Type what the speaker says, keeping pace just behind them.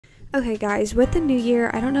Okay guys, with the new year,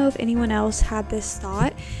 I don't know if anyone else had this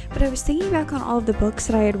thought, but I was thinking back on all of the books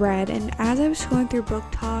that I had read, and as I was going through Book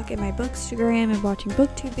Talk and my bookstagram and watching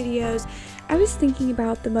booktube videos, I was thinking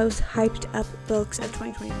about the most hyped up books of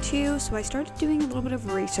 2022, so I started doing a little bit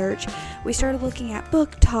of research. We started looking at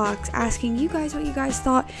book talks, asking you guys what you guys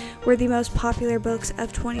thought were the most popular books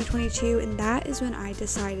of 2022, and that is when I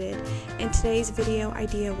decided, and today's video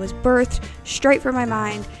idea was birthed straight from my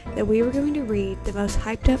mind, that we were going to read the most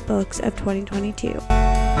hyped up books of 2022.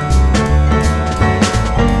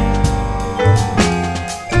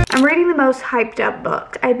 I'm reading the most hyped up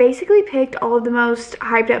books. I basically picked all of the most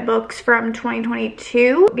hyped up books from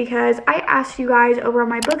 2022 because I asked you guys over on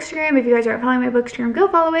my bookstagram. If you guys aren't following my bookstagram, go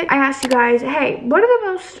follow it. I asked you guys, hey, what are the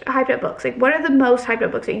most hyped up books? Like, what are the most hyped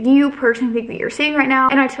up books that you personally think that you're seeing right now?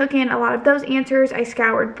 And I took in a lot of those answers. I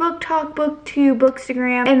scoured Book Talk, BookTube,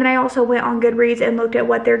 Bookstagram, and then I also went on Goodreads and looked at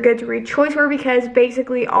what their Goodreads choice were because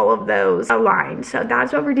basically all of those align. So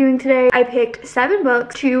that's what we're doing today. I picked 7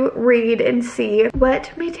 books to read and see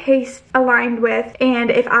what my taste aligned with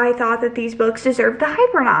and if I thought that these books deserved the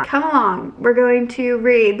hype or not. Come along, we're going to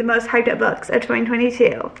read the most hyped up books of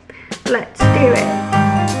 2022. Let's do it.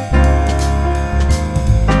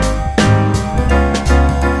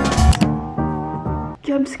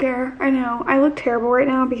 Jump scare. I know I look terrible right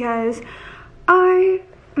now because I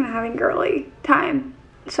am having girly time,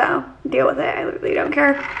 so deal with it. I literally don't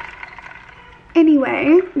care.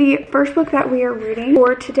 Anyway, the first book that we are reading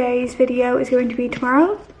for today's video is going to be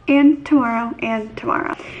Tomorrow and Tomorrow and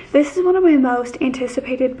Tomorrow. This is one of my most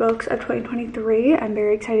anticipated books of 2023. I'm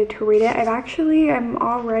very excited to read it. I'm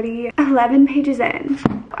already 11 pages in.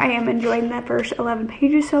 I am enjoying the first 11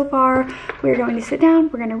 pages so far. We're going to sit down.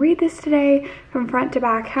 We're going to read this today from front to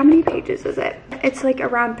back. How many pages is it? It's like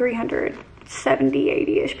around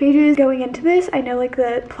 370-80-ish pages. Going into this, I know like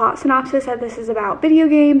the plot synopsis said this is about video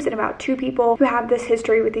games and about 2 people who have this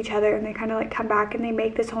history with each other and they kind of like come back and they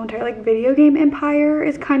make this whole entire like video game empire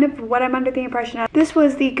is kind of what I'm under the impression of. This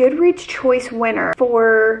was the Goodreads choice winner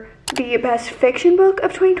for the best fiction book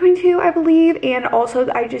of 2022, I believe, and also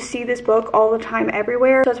I just see this book all the time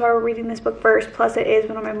everywhere, so that's why we're reading this book first, plus it is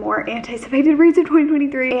one of my more anticipated reads of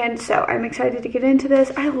 2023, and so I'm excited to get into this.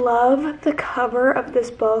 I love the cover of this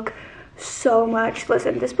book so much.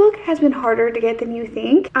 Listen, this book has been harder to get than you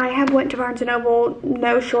think. I have went to Barnes & Noble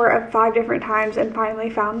no short of 5 different times and finally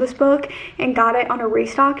found this book and got it on a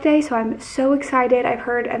restock day, so I'm so excited. I've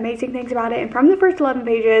heard amazing things about it, and from the first 11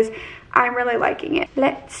 pages, I'm really liking it.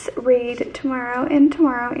 Let's read Tomorrow and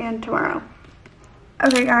Tomorrow and Tomorrow.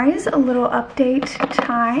 Okay guys, a little update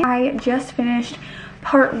time. I just finished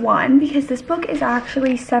part 1 because this book is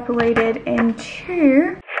actually separated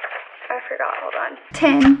into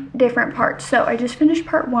 10 different parts. So I just finished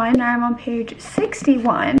part 1 and I'm on page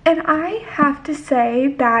 61, and I have to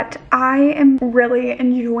say that I am really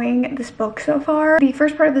enjoying this book so far. The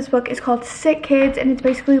first part of this book is called Sick Kids, and it's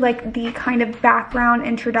basically like the kind of background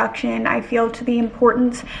introduction, I feel, to the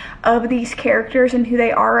importance of these characters and who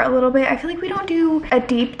they are a little bit. I feel like we don't do a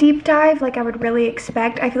deep dive like I would really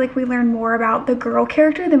expect. I feel like we learn more about the girl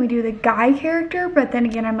character than we do the guy character, but then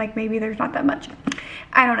again, I'm like, maybe there's not that much.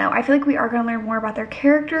 I don't know. I feel like we are going to learn more about their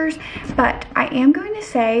characters, but I am going to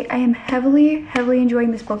say I am heavily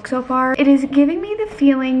enjoying this book so far. It is giving me the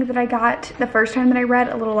feeling that I got the first time that I read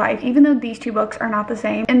A Little Life, even though these 2 books are not the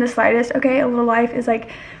same in the slightest. Okay, A Little Life is like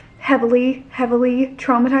heavily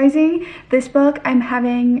traumatizing. This book, I'm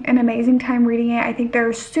having an amazing time reading it. I think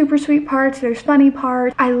there's super sweet parts, there's funny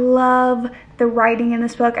parts. I love the writing in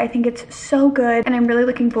this book. I think it's so good and I'm really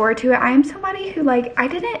looking forward to it. I am somebody who, like, I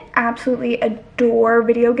didn't absolutely adore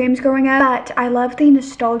video games growing up, but I love the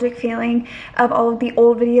nostalgic feeling of all of the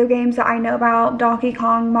old video games that I know about, Donkey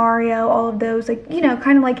Kong, Mario, all of those, like, you know,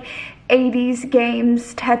 kind of like 80s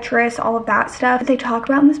games, Tetris, all of that stuff they talk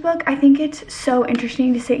about in this book. I think it's so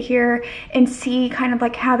interesting to sit here and see kind of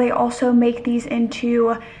like how they also make these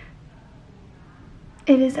into,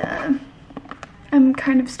 I'm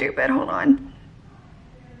kind of stupid, hold on.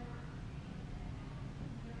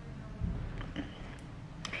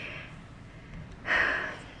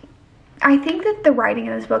 I think that the writing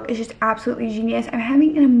in this book is just absolutely genius. I'm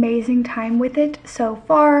having an amazing time with it so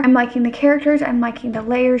far. I'm liking the characters, I'm liking the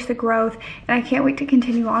layers, the growth, and I can't wait to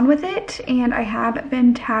continue on with it. And I have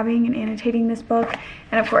been tabbing and annotating this book,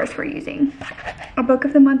 and of course we're using a book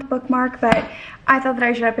of the month bookmark, but I thought that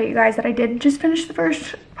I should update you guys that I did just finish the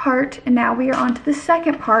first part, and now we are on to the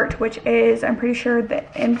second part, which is, I'm pretty sure, the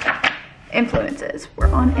influences.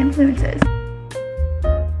 We're on influences.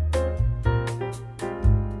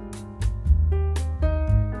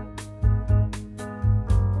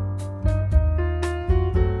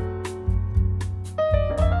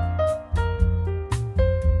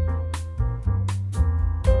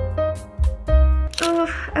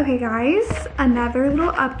 Okay guys, another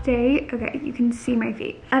little update. Okay, you can see my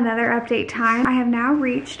feet. Another update time. I have now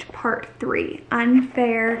reached part 3,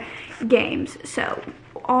 unfair games. So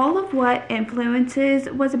all of what Influences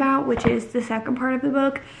was about, which is the second part of the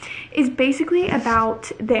book, is basically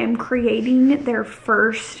about them creating their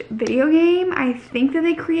first video game. I think that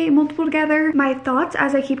they create multiple together. My thoughts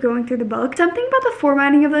as I keep going through the book, something about the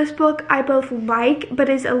formatting of this book I both like, but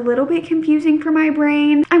is a little bit confusing for my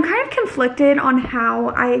brain. I'm kind of conflicted on how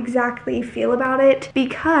I exactly feel about it,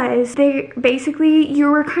 because they basically,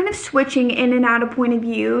 you're kind of switching in and out of point of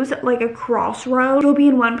views like a crossroad. You'll be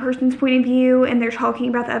in one person's point of view and they're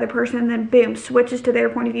talking about the other person, and then boom, switches to their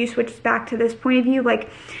point of view, switches back to this point of view. Like,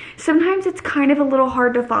 sometimes it's kind of a little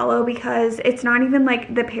hard to follow because it's not even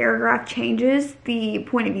like the paragraph changes, the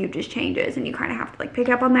point of view just changes, and you kind of have to like pick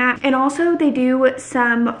up on that. And also they do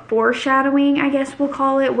some foreshadowing, I guess we'll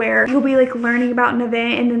call it, where you'll be like learning about an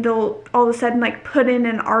event and then they'll all of a sudden like put in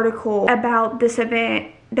an article about this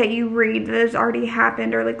event that you read that has already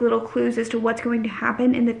happened, or like little clues as to what's going to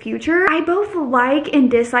happen in the future. I both like and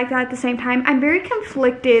dislike that at the same time. I'm very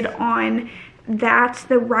conflicted on that's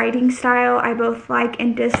the writing style I both like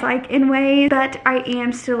and dislike in ways, but I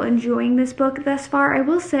am still enjoying this book thus far. I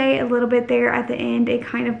will say a little bit there at the end, it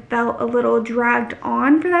kind of felt a little dragged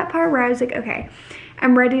on for that part where I was like, okay,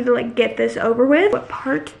 I'm ready to like get this over with. But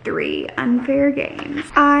part 3, unfair games.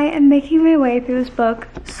 I am making my way through this book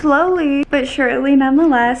slowly but surely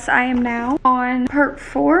nonetheless. I am now on part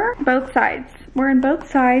 4, both sides. We're in both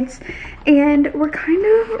sides and we're kind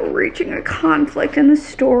of reaching a conflict in the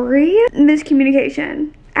story.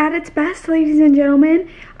 Miscommunication at its best, ladies and gentlemen.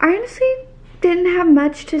 I honestly didn't have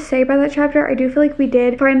much to say about that chapter. I do feel like we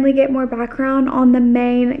did finally get more background on the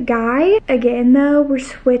main guy. Again though, we're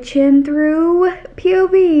switching through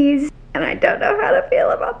POVs and I don't know how to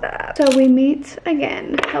feel about that. So we meet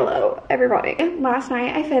again. Hello everybody. Last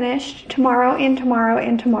night I finished Tomorrow and Tomorrow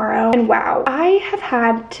and Tomorrow, and wow, I have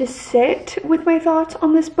had to sit with my thoughts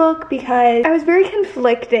on this book because I was very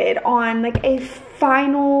conflicted on like a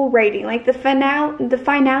final rating, like the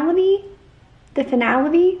finality,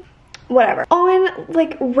 whatever. On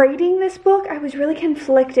like rating this book, I was really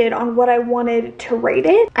conflicted on what I wanted to rate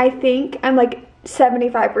it. I think I'm like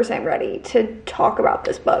 75% ready to talk about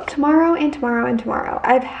this book. Tomorrow and Tomorrow and Tomorrow.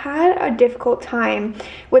 I've had a difficult time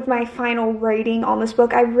with my final rating on this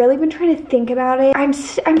book. I've really been trying to think about it. I'm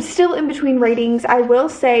still in between ratings. I will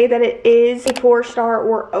say that it is a 4-star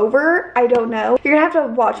or over. I don't know. You're gonna have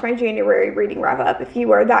to watch my January reading wrap up if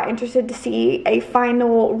you are that interested to see a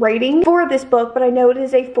final rating for this book, but I know it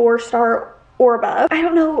is a 4-star or above. I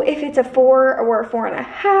don't know if it's a 4 or a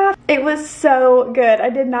 4.5. It was so good.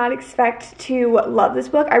 I did not expect to love this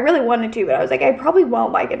book. I really wanted to, but I was like, I probably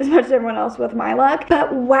won't like it as much as everyone else with my luck.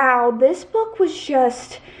 But wow, this book was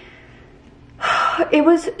just, it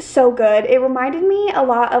was so good. It reminded me a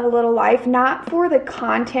lot of A Little Life, not for the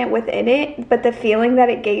content within it, but the feeling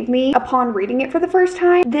that it gave me upon reading it for the first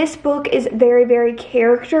time. This book is very, very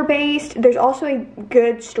character based. There's also a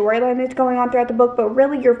good storyline that's going on throughout the book, but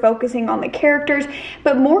really you're focusing on the characters,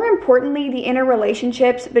 but more importantly, the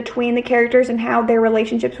interrelationships between the characters and how their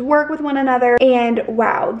relationships work with one another. And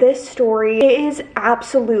wow, this story is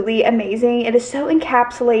absolutely amazing. It is so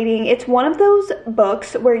encapsulating. It's one of those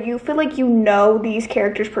books where you feel like you know these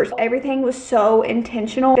characters personally. Everything was so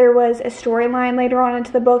intentional. There was a storyline later on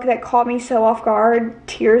into the book that caught me so off guard.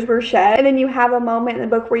 Tears were shed. And then you have a moment in the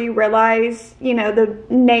book where you realize, you know,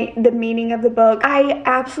 the meaning of the book. I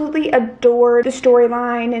absolutely adored the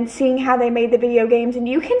storyline and seeing how they made the video games, and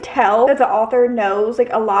you can tell that the author knows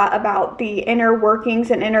like a lot about the inner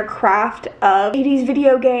workings and inner craft of 80s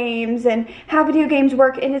video games and how video games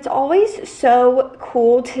work, and it's always so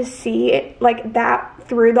cool to see it like that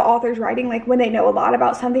through the author's writing, like when they know a lot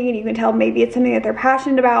about something and you can tell maybe it's something that they're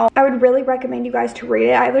passionate about. I would really recommend you guys to read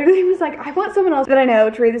it. I literally was like, I want someone else that I know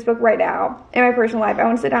to read this book right now in my personal life. I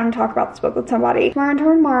want to sit down and talk about this book with somebody. Tomorrow and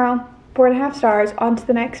Tomorrow, 4.5 stars. On to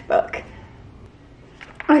the next book.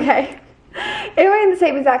 Okay. Am I in the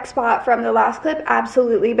same exact spot from the last clip?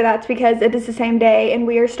 Absolutely, but that's because it is the same day and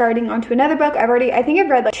we are starting onto another book. I think I've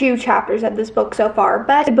read like 2 chapters of this book so far,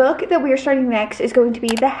 but the book that we are starting next is going to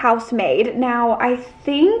be The Housemaid. Now, I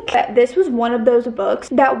think that this was one of those books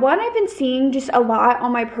that I've been seeing just a lot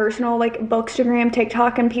on my personal like bookstagram,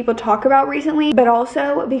 TikTok, and people talk about recently, but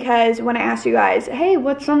also because when I asked you guys, hey,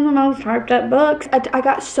 what's some of the most hyped up books? I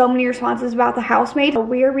got so many responses about The Housemaid.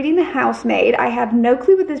 We are reading The Housemaid. I have no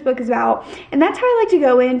clue what this book is about. And that's how I like to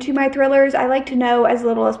go into my thrillers. I like to know as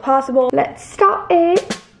little as possible. Let's start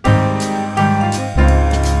it.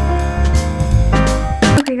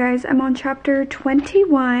 Okay guys, I'm on chapter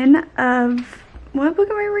 21 of, what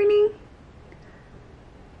book am I reading?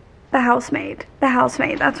 The Housemaid. The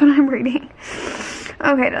Housemaid. That's what I'm reading.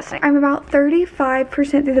 Okay, Destiny. I'm about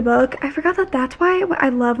 35% through the book. I forgot that that's why I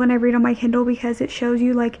love when I read on my Kindle, because it shows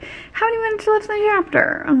you like how many minutes left in the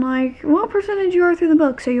chapter. I'm like, what percentage you are through the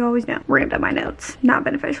book, so you always know. Random up my notes. Not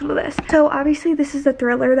beneficial to this. So obviously this is the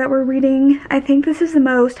thriller that we're reading. I think this is the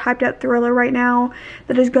most hyped up thriller right now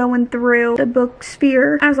that is going through the book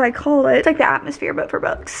sphere, as I call it. It's like the atmosphere, but for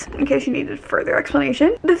books, in case you needed further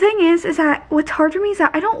explanation. The thing is that what's hard for me is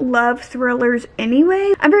that I don't love thrillers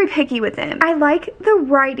anyway. I'm very picky with them. I like the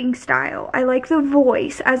writing style. I like the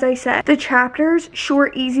voice, as I said. The chapters,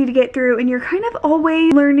 short, easy to get through, and you're kind of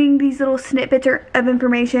always learning these little snippets of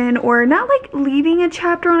information, or not like leaving a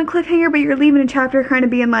chapter on a cliffhanger, but you're leaving a chapter kind of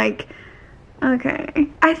being like, okay.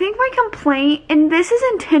 I think my complaint, and this is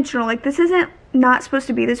intentional, like this isn't not supposed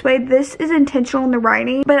to be this way, this is intentional in the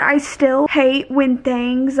writing, but I still hate when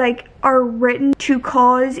things like are written to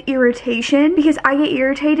cause irritation, because I get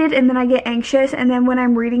irritated and then I get anxious, and then when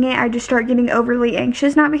I'm reading it I just start getting overly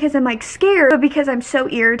anxious, not because I'm like scared, but because I'm so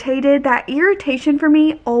irritated. That irritation for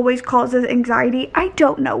me always causes anxiety. I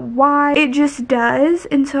don't know why, it just does.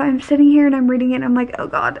 And so I'm sitting here and I'm reading it and I'm like, oh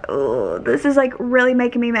god, oh, this is like really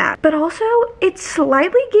making me mad. But also it's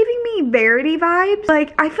slightly giving me Verity vibes.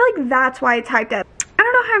 Like I feel like that's why it's hyped up. I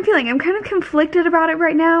don't know how I'm feeling. I'm kind of conflicted about it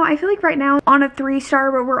right now. I feel like right now on a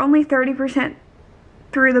 3-star, but we're only 30%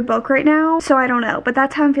 through the book right now. So I don't know, but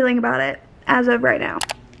that's how I'm feeling about it as of right now.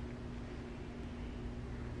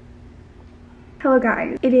 Hello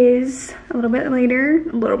guys. It is a little bit later,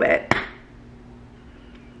 a little bit.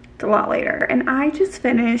 It's a lot later. And I just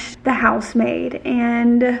finished The Housemaid,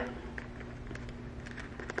 and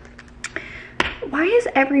why is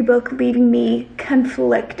every book leaving me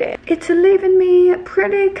conflicted? It's leaving me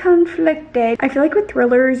pretty conflicted. I feel like with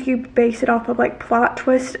thrillers, you base it off of like plot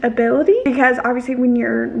twist ability, because obviously when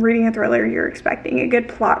you're reading a thriller, you're expecting a good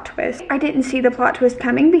plot twist. I didn't see the plot twist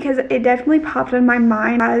coming because it definitely popped in my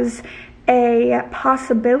mind as a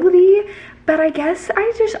possibility. But I guess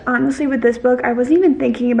I just honestly, with this book, I wasn't even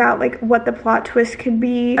thinking about like what the plot twist could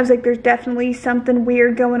be. I was like, there's definitely something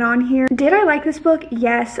weird going on here. Did I like this book?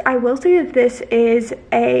 Yes. I will say that this is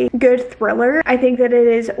a good thriller. I think that it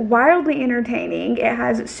is wildly entertaining. It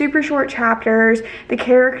has super short chapters. The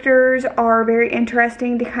characters are very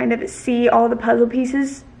interesting to kind of see all the puzzle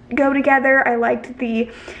pieces go together. I liked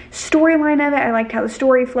the storyline of it. I liked how the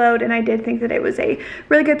story flowed, and I did think that it was a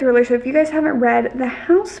really good thriller. So if you guys haven't read The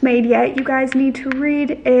Housemaid yet, you guys need to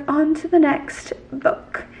read it. On to the next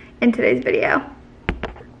book in today's video.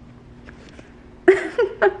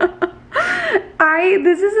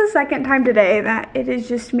 This is the second time today that it is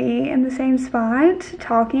just me in the same spot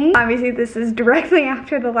talking. Obviously this is directly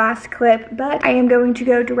after the last clip, but I am going to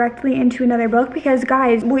go directly into another book because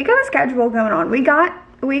guys, we got a schedule going on. We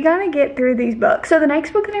gotta get through these books. So the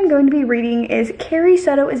next book that I'm going to be reading is Carrie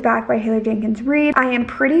Soto is Back by Taylor Jenkins Reid. I am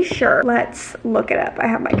pretty sure, let's look it up. I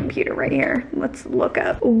have my computer right here. Let's look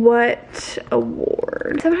up what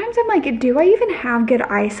award. Sometimes I'm like, do I even have good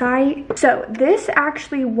eyesight? So this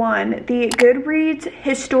actually won the Goodreads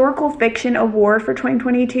Historical Fiction Award for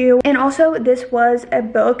 2022. And also this was a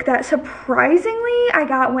book that surprisingly I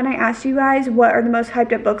got when I asked you guys what are the most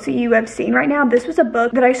hyped up books that you have seen right now. This was a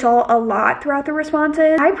book that I saw a lot throughout the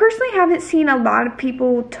responses. I personally haven't seen a lot of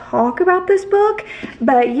people talk about this book,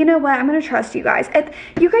 but you know what? I'm gonna trust you guys. If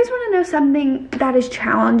you guys wanna know something that is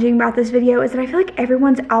challenging about this video is that I feel like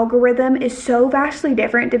everyone's algorithm is so vastly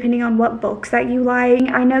different depending on what books that you like.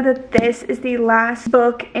 I know that this is the last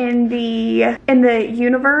book in the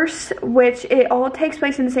universe, which it all takes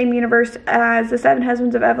place in the same universe as The Seven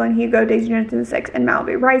Husbands of Evelyn Hugo, Daisy Jones and the Six, and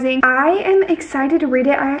Malibu Rising. I am excited to read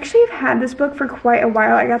it. I actually have had this book for quite a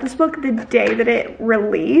while. I got this book the day that it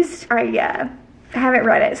released. I haven't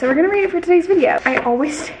read it, so we're gonna read it for today's video. I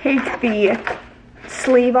always take the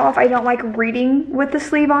sleeve off. I don't like reading with the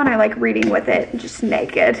sleeve on. I like reading with it just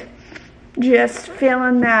naked, just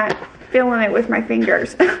feeling it with my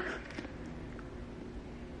fingers.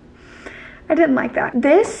 I didn't like that.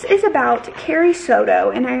 This is about Carrie Soto,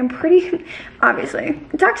 and I am pretty, obviously,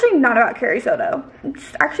 it's actually not about Carrie Soto.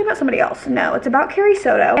 It's actually about somebody else. No, it's about Carrie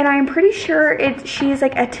Soto, and I am pretty sure she is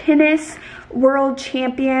like a tennis world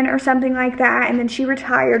champion or something like that, and then she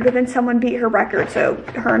retired, but then someone beat her record, so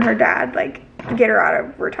her and her dad like get her out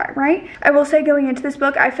of her time, right? I will say going into this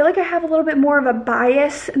book, I feel like I have a little bit more of a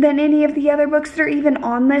bias than any of the other books that are even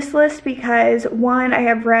on this list because one, I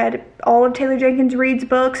have read all of Taylor Jenkins Reid's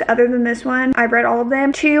books other than this one. I've read all of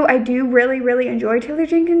them. Two, I do really enjoy Taylor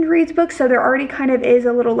Jenkins Reid's books, so there already kind of is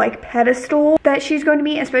a little like pedestal that she's going to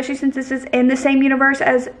meet, especially since this is in the same universe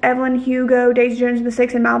as Evelyn Hugo, Daisy Jones and the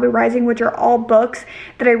Six, and Malibu Rising, which are all books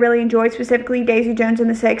that I really enjoyed, specifically Daisy Jones and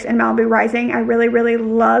the Six and Malibu Rising. I really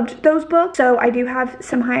loved those books, so I do have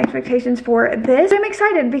some high expectations for this. I'm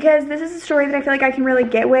excited because this is a story that I feel like I can really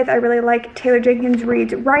get with. I really like Taylor Jenkins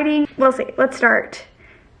Reid's writing. We'll see. Let's start.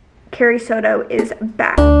 Carrie Soto is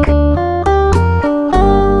back.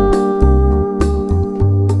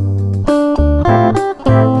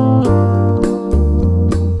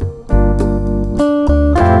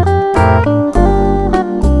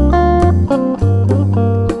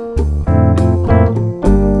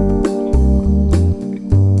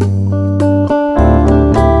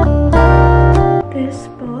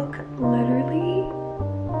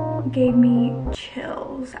 Gave me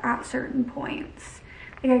chills at certain points.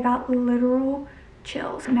 Like I got literal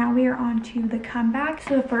chills. Now we are on to the comeback.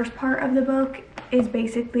 So the first part of the book is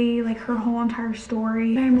basically like her whole entire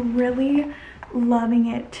story. I'm really loving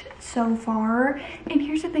it so far. And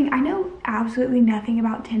here's the thing, I know absolutely nothing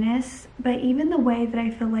about tennis, but even the way that I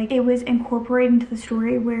feel like it was incorporated into the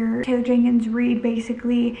story where Taylor Jenkins Reid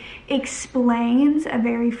basically explains a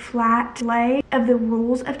very flat lay of the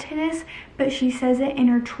rules of tennis, but she says it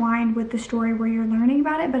intertwined with the story where you're learning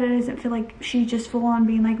about it, but it doesn't feel like she's just full on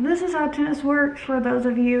being like, this is how tennis works for those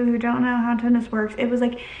of you who don't know how tennis works. It was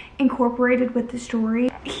like incorporated with the story.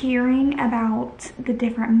 Hearing about the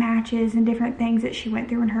different matches and different things that she went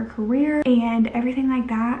through in her career and everything like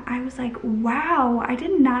that, I was like, wow, I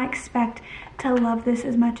did not expect to love this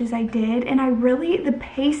as much as I did. And I really, the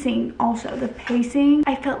pacing also, the pacing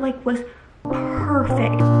I felt like was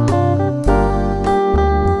perfect.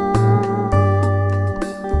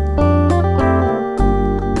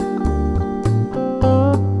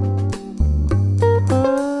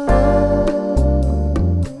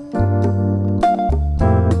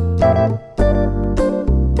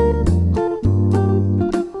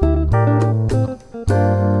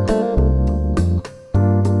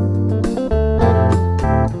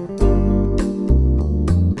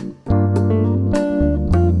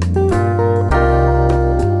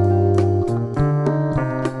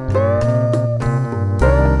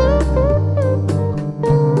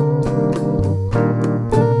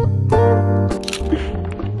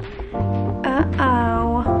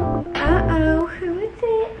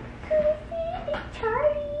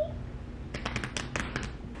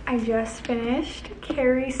 I just finished.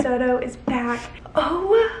 Carrie Soto is back.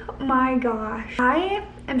 Oh my gosh. I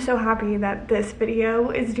am so happy that this video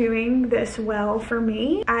is doing this well for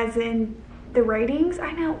me, as in the ratings.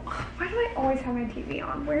 I know, why do I always have my TV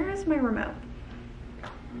on? Where is my remote?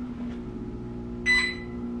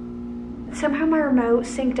 Somehow my remote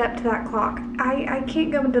synced up to that clock. I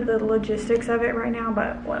can't go into the logistics of it right now,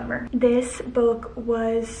 but whatever. This book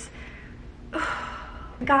was,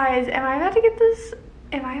 guys, am I about to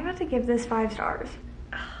give this 5 stars?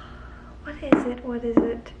 What is it? What is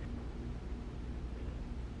it?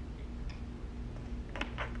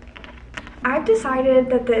 I've decided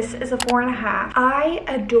that this is a 4.5. I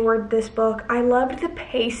adored this book. I loved the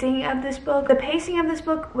pacing of this book. The pacing of this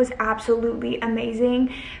book was absolutely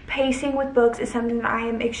amazing. Pacing with books is something that I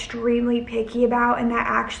am extremely picky about, and that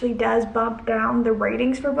actually does bump down the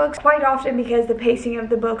ratings for books quite often because the pacing of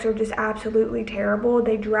the books are just absolutely terrible.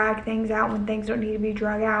 They drag things out when things don't need to be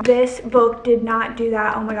dragged out. This book did not do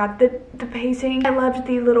that. Oh my god, the pacing. I loved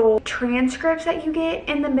the little transcripts that you get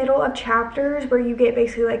in the middle of chapters where you get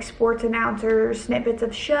basically like sports announcements, snippets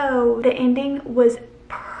of show. The ending was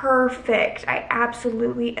perfect. I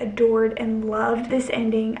absolutely adored and loved this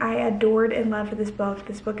ending. I adored and loved this book.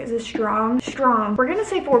 This book is a strong, we're gonna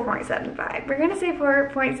say 4.75. We're gonna say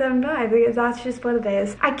 4.75 because that's just what it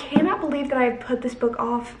is. I cannot believe that I've put this book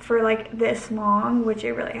off for like this long, which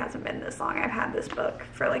it really hasn't been this long. I've had this book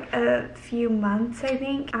for like a few months, I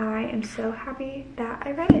think. I am so happy that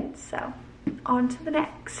I read it. So on to the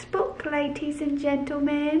next book, ladies and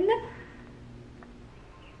gentlemen.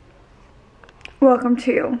 Welcome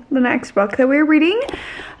to the next book that we're reading.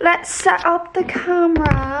 Let's set up the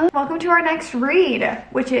camera. Welcome to our next read,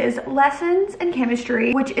 which is Lessons in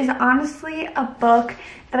Chemistry, which is honestly a book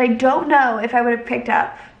that I don't know if I would have picked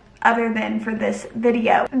up other than for this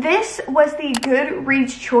video. This was the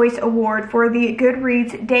Goodreads Choice Award for the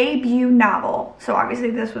Goodreads debut novel. So obviously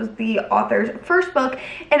this was the author's first book,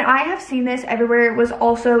 and I have seen this everywhere. It was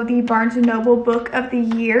also the Barnes & Noble Book of the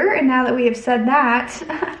Year, and now that we have said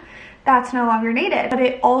that, that's no longer needed. But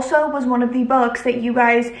it also was one of the books that you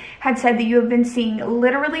guys had said that you have been seeing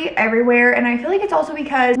literally everywhere. And I feel like it's also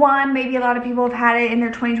because, one, maybe a lot of people have had it in their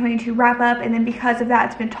 2022 wrap up, and then because of that,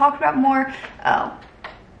 it's been talked about more. Oh,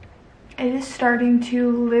 it is starting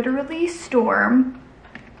to literally storm.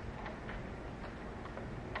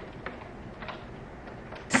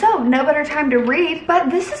 So no better time to read, but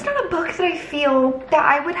this is not a book that I feel that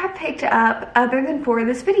I would have picked up other than for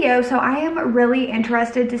this video. So I am really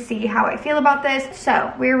interested to see how I feel about this.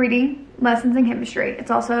 So we're reading Lessons in Chemistry. It's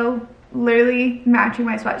also literally matching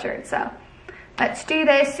my sweatshirt. So let's do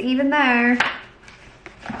this, even though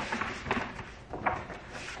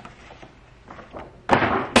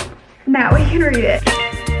now we can read it.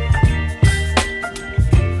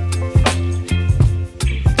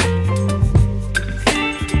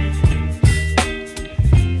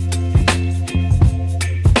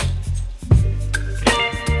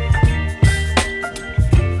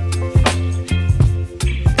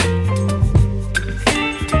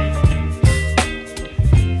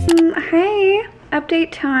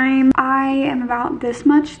 Update time. I am about this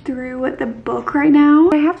much through the book right now.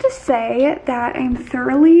 I have to say that I'm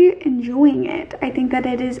thoroughly enjoying it. I think that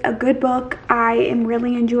it is a good book. I am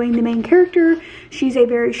really enjoying the main character. She's a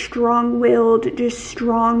very strong-willed, just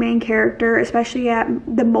strong main character, especially at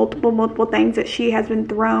the multiple things that she has been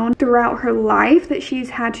thrown throughout her life that she's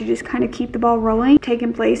had to just kind of keep the ball rolling,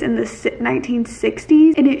 taking place in the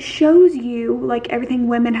 1960s. And it shows you like everything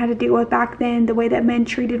women had to deal with back then, the way that men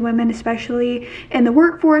treated women, especially in the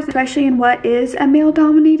workforce, especially in what is a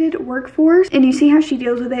male-dominated workforce. And you see how she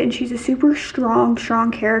deals with it, and she's a super strong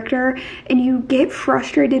character, and you get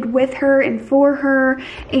frustrated with her and for her,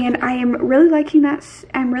 and I am really liking that.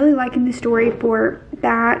 I'm really liking the story for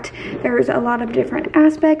that. There's a lot of different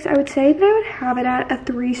aspects. I would say that I would have it at a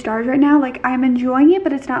 3 stars right now. Like, I'm enjoying it,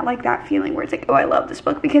 but it's not like that feeling where it's like, oh, I love this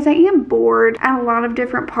book, because I am bored at a lot of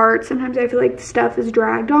different parts. Sometimes I feel like stuff is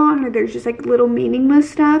dragged on, or there's just like little meaningless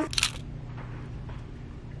stuff.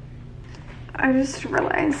 I just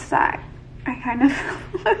realized that I kind of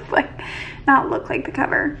look like the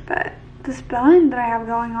cover, but this bun that I have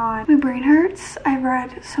going on, my brain hurts. I've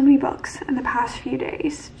read so many books in the past few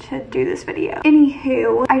days to do this video.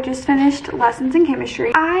 Anywho, I just finished Lessons in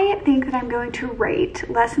Chemistry. I think that I'm going to rate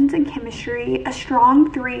Lessons in Chemistry a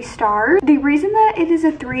strong 3 stars. The reason that it is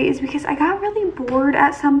a 3 is because I got really bored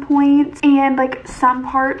at some points, and like some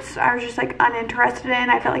parts I was just like uninterested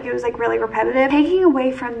in. I felt like it was like really repetitive. Taking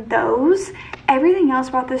away from those, everything else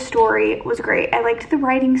about this story was great. I liked the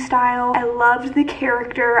writing style. I loved the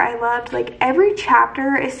character. I loved like every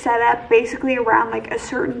chapter is set up basically around like a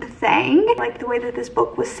certain thing. Like the way that this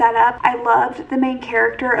book was set up. I loved the main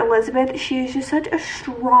character, Elizabeth. She is just such a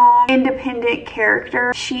strong, independent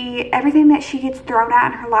character. Everything that she gets thrown at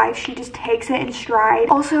in her life, she just takes it in stride.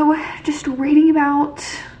 Also, just reading about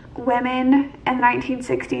women in the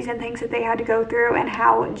 1960s and things that they had to go through, and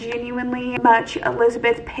how genuinely much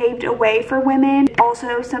Elizabeth paved a way for women.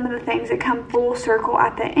 Also, some of the things that come full circle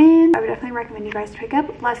at the end. I would definitely recommend you guys to pick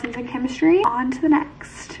up Lessons in Chemistry. On to the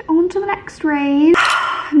next read.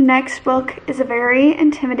 Next book is a very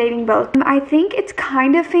intimidating book. I think it's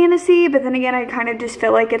kind of fantasy, but then again, I kind of just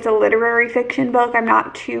feel like it's a literary fiction book. I'm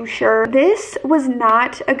not too sure. This was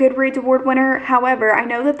not a Goodreads award winner. However, I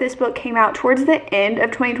know that this book came out towards the end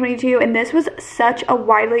of 2022, and this was such a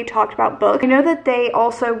widely talked about book. I know that they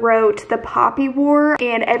also wrote The Poppy War,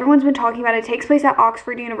 and everyone's been talking about it. It takes place at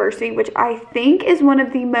Oxford University, which I think is one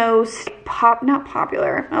of the most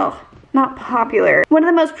one of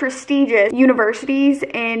the most prestigious universities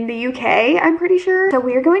in the UK, I'm pretty sure. So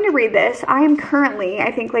we are going to read this. I am currently,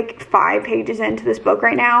 I think, like 5 pages into this book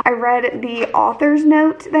right now. I read the author's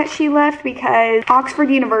note that she left, because Oxford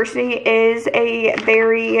University is a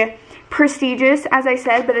very prestigious, as I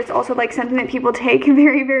said, but it's also like something that people take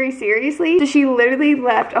very seriously. So she literally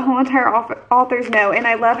left a whole entire author's note, and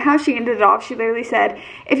I love how she ended it off. She literally said,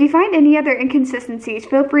 if you find any other inconsistencies,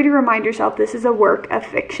 feel free to remind yourself this is a work of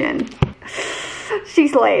fiction. She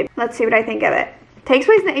slayed. Let's see what I think of it. Takes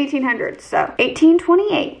place in the 1800s, so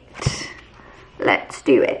 1828. Let's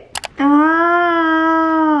do it.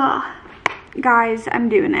 Guys, I'm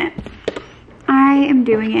doing it. I am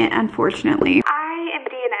doing it, unfortunately. I am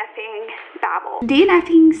DNFing Babel.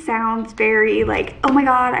 DNFing sounds very like, oh my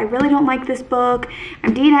god, I really don't like this book.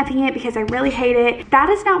 I'm DNFing it because I really hate it. That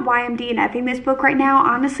is not why I'm DNFing this book right now.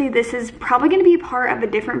 Honestly, this is probably going to be part of a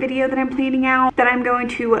different video that I'm planning out, that I'm going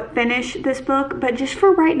to finish this book. But just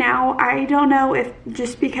for right now, I don't know if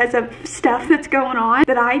just because of stuff that's going on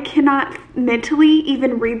that I cannot mentally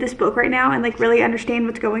even read this book right now and like really understand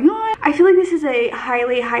what's going on. I feel like this is a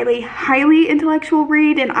highly intellectual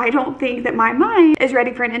read, and I don't think that my mind is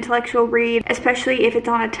ready for an intellectual read, especially if it's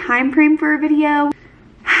on a time frame for a video.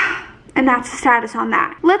 And that's the status on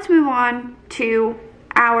that. Let's move on to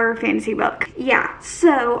our fantasy book. Yeah,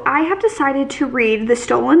 so I have decided to read The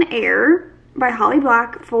Stolen Heir by Holly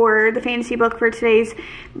Black for the fantasy book for today's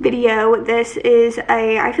video. This is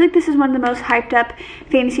I feel like this is one of the most hyped up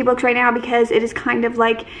fantasy books right now because it is kind of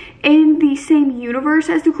like in the same universe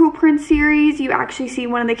as the Cruel Prince series. You actually see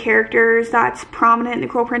one of the characters that's prominent in the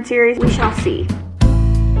Cruel Prince series. We shall see.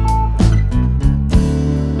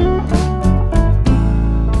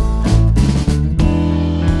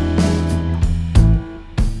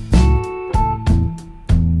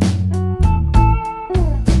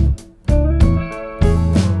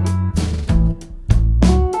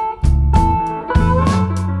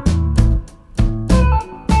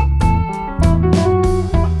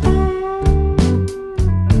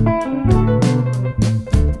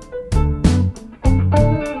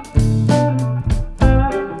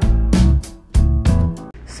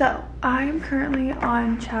 So, I'm currently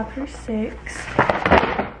on chapter 6.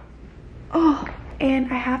 Oh,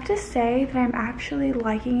 and I have to say that I'm actually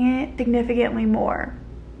liking it significantly more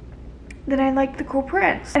than I liked The Cruel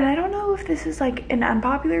Prince. And I don't know if this is like an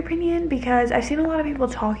unpopular opinion because I've seen a lot of people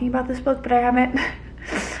talking about this book, but I haven't.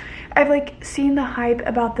 I've like seen the hype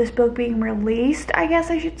about this book being released, I guess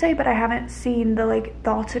I should say, but I haven't seen the like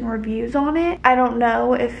thoughts and reviews on it. I don't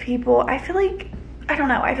know if people, I feel like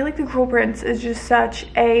The Cruel Prince is just such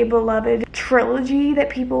a beloved trilogy that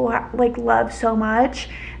people like love so much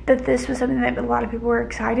that this was something that a lot of people were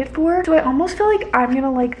excited for. So I almost feel like I'm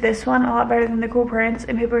gonna like this one a lot better than The Cruel Prince,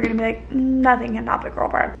 and people are gonna be like, nothing can top The Cruel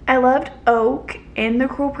Prince. I loved Oak in The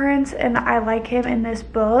Cruel Prince, and I like him in this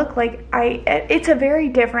book. Like it's a very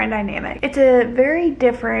different dynamic. It's a very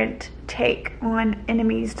different take on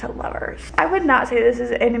enemies to lovers. I would not say this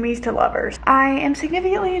is enemies to lovers. I am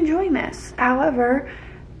significantly enjoying this. However,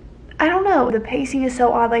 I don't know, the pacing is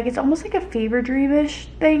so odd. Like it's almost like a fever dreamish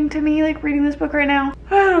thing to me, like reading this book right now.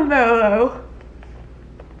 I don't know though.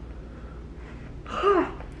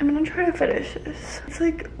 I'm gonna try to finish this. It's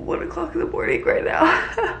like 1 o'clock in the morning right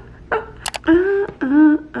now.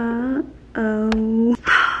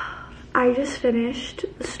 I just finished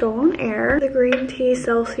The Stolen Heir. The green tea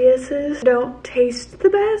Celsiuses don't taste the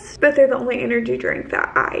best, but they're the only energy drink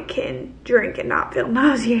that I can drink and not feel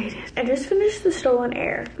nauseated. I just finished The Stolen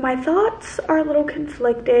Heir. My thoughts are a little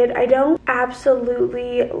conflicted. I don't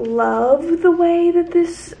absolutely love the way that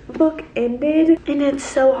this book ended, and it's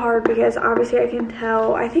so hard because obviously I can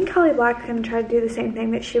tell, I think Holly Black can try to do the same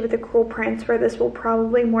thing that she did with The Cruel Prince, where this will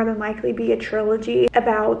probably more than likely be a trilogy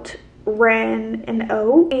about Ren and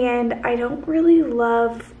O, and I don't really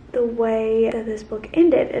love the way that this book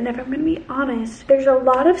ended. And if I'm gonna be honest, there's a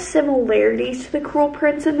lot of similarities to The Cruel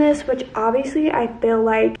Prince in this, which obviously I feel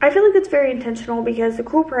like that's very intentional because The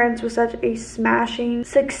Cruel Prince was such a smashing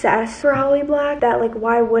success for Holly Black that like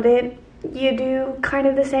why wouldn't you do kind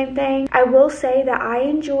of the same thing. I will say that I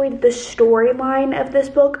enjoyed the storyline of this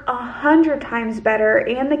book 100 times better,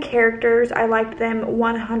 and the characters, I liked them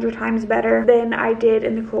 100 times better than I did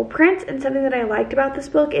in The Cruel Prince. And something that I liked about this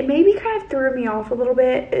book, it maybe kind of threw me off a little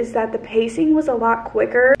bit, is that the pacing was a lot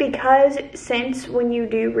quicker, because since when you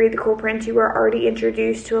do read The Cruel Prince, you are already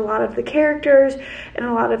introduced to a lot of the characters and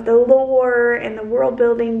a lot of the lore and the world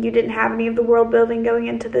building. You didn't have any of the world building going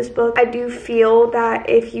into this book. I do feel that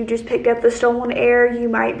if you just picked up The Stolen Heir, you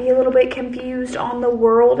might be a little bit confused on the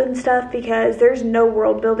world and stuff, because there's no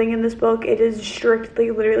world building in this book. It is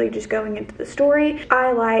strictly literally just going into the story.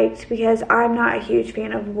 I liked, because I'm not a huge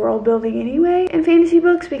fan of world building anyway in fantasy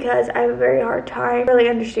books, because I have a very hard time really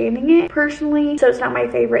understanding it personally, so it's not my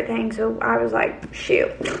favorite thing. So I was like,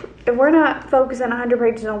 shoot, if we're not focusing 100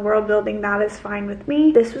 pages on world building, that is fine with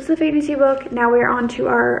me. This was the fantasy book. Now we're on to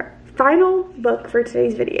our final book for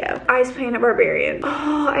today's video, Ice Planet Barbarian.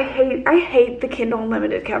 Oh, I hate the Kindle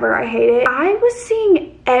Unlimited cover. I hate it. I was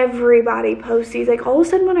seeing everybody posts these. Like, all of a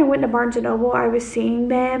sudden when I went to Barnes & Noble, I was seeing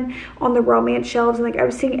them on the romance shelves, and like I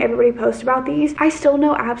was seeing everybody post about these. I still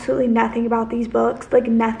know absolutely nothing about these books, like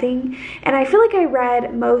nothing. And I feel like I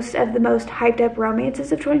read most of the most hyped up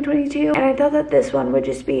romances of 2022, and I thought that this one would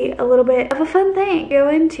just be a little bit of a fun thing to go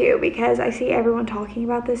into because I see everyone talking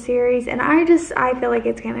about this series, and I feel like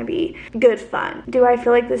it's gonna be good fun. Do I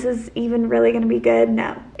feel like this is even really gonna be good?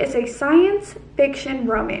 No. It's a science fiction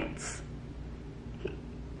romance.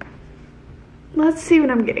 Let's see what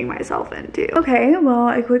I'm getting myself into. Okay, well,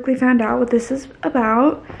 I quickly found out what this is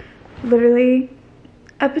about. Literally,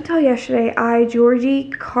 up until yesterday,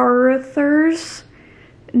 Georgie Carruthers,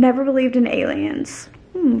 never believed in aliens.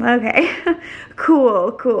 Okay.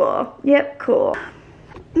 Cool. Yep, cool.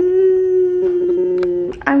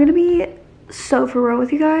 I'm gonna be so for real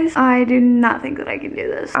with you guys. I do not think that I can do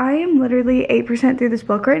this. I am literally 8% through this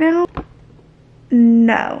book right now.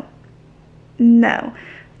 No.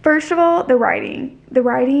 First of all, the writing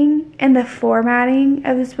and the formatting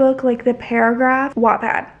of this book, like the paragraph,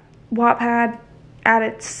 Wattpad at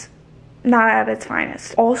its not at its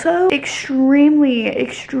finest. Also, extremely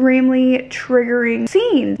triggering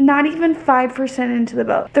scene. Not even 5% into the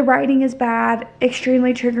book. The writing is bad,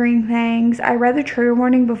 extremely triggering things. I read the trigger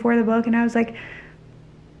warning before the book and I was like,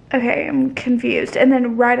 okay, I'm confused. And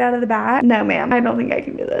then right out of the bat, no ma'am, I don't think I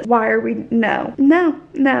can do this. Why are we, no,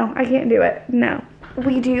 I can't do it, no.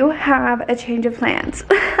 We do have a change of plans.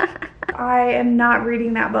 I am not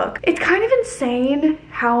reading that book. It's kind of insane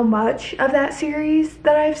how much of that series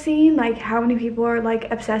that I've seen, like how many people are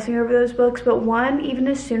like obsessing over those books. But one, even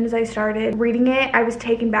as soon as I started reading it, I was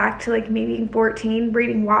taken back to like me being 14,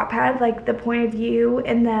 reading Wattpad, like the point of view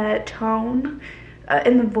and the tone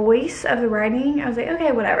and the voice of the writing. I was like,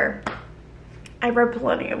 okay, whatever. I read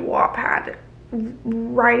plenty of Wattpad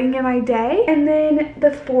writing in my day, and then the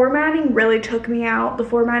formatting really took me out. The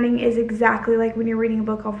formatting is exactly like when you're reading a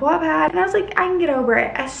book off Wattpad, and I was like, I can get over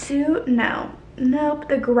it. Nope.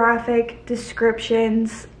 The graphic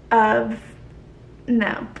descriptions of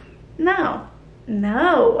nope.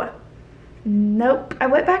 I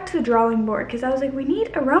went back to the drawing board because I was like, we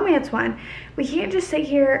need a romance one. We can't just sit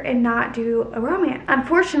here and not do a romance.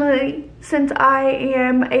 Unfortunately, since I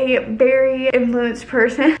am a very influenced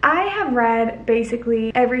person, I have read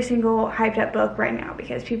basically every single hyped up book right now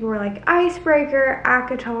because people were like Icebreaker,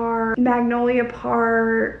 ACOTAR, Magnolia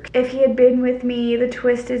Park, If He Had Been With Me, the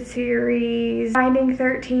Twisted series, Finding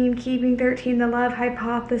 13, Keeping 13, The Love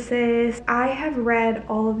Hypothesis. I have read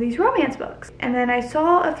all of these romance books. And then I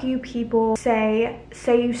saw a few people say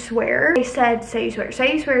You Swear. They said Say You Swear.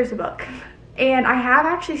 Say You Swear is the book. And I have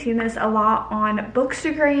actually seen this a lot on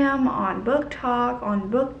Bookstagram, on Book Talk,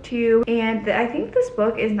 on BookTube, and I think this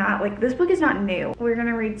book is not new. We're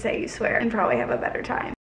gonna read Say You Swear and probably have a better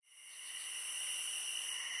time.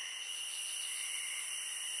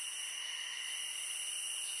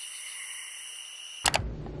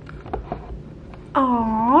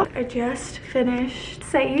 Aww, I just finished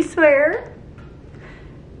Say You Swear.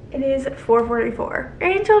 It is 4:44.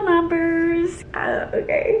 Angel numbers.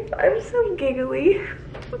 Okay, I'm so giggly.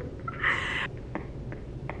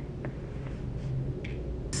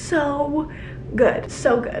 So good.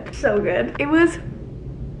 It was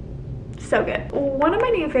so good. One of my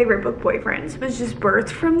new favorite book boyfriends was just birthed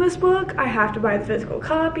from this book. I have to buy the physical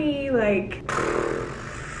copy, like,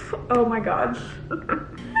 oh my gosh.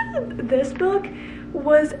 This book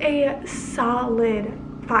was a solid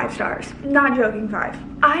 5 stars. Not joking, 5.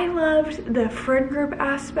 I loved the friend group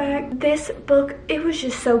aspect. This book, it was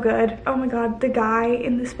just so good. Oh my god, the guy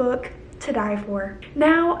in this book, to die for.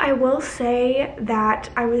 Now, I will say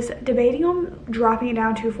that I was debating on dropping it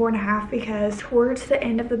down to 4.5 because towards the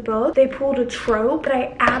end of the book, they pulled a trope that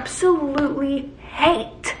I absolutely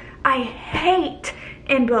hate. I hate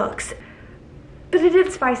in books. But it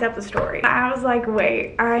did spice up the story. I was like,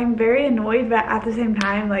 wait, I'm very annoyed, but at the same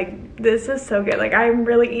time, like, this is so good. Like, I'm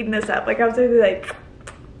really eating this up. Like, I was literally like,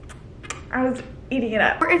 I was eating it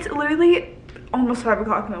up. It's literally almost 5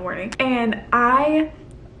 o'clock in the morning. And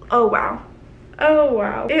oh wow.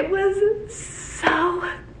 It was so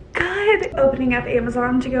good. Opening up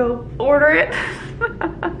Amazon to go order it.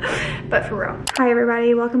 But for real. Hi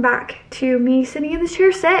everybody, welcome back to me sitting in this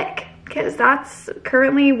chair sick, because that's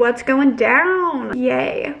currently what's going down.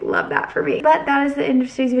 Yay, love that for me. But that is the end of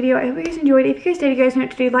today's video. I hope you guys enjoyed. If you guys did, you guys know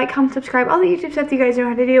what to do. Like, comment, subscribe, all the YouTube stuff you guys know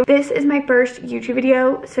how to do. This is my first YouTube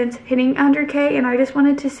video since hitting 100K, and I just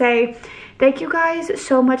wanted to say Thank you guys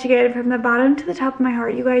so much again from the bottom to the top of my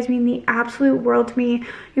heart. You guys mean the absolute world to me.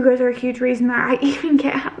 You guys are a huge reason that I even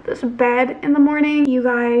get out of this bed in the morning. You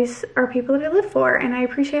guys are people that I live for, and I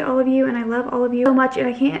appreciate all of you, and I love all of you so much, and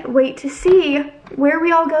I can't wait to see where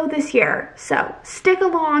we all go this year. So stick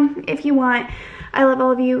along if you want. I love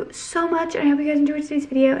all of you so much, and I hope you guys enjoyed today's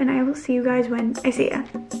video, and I will see you guys when I see ya.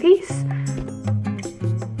 Peace.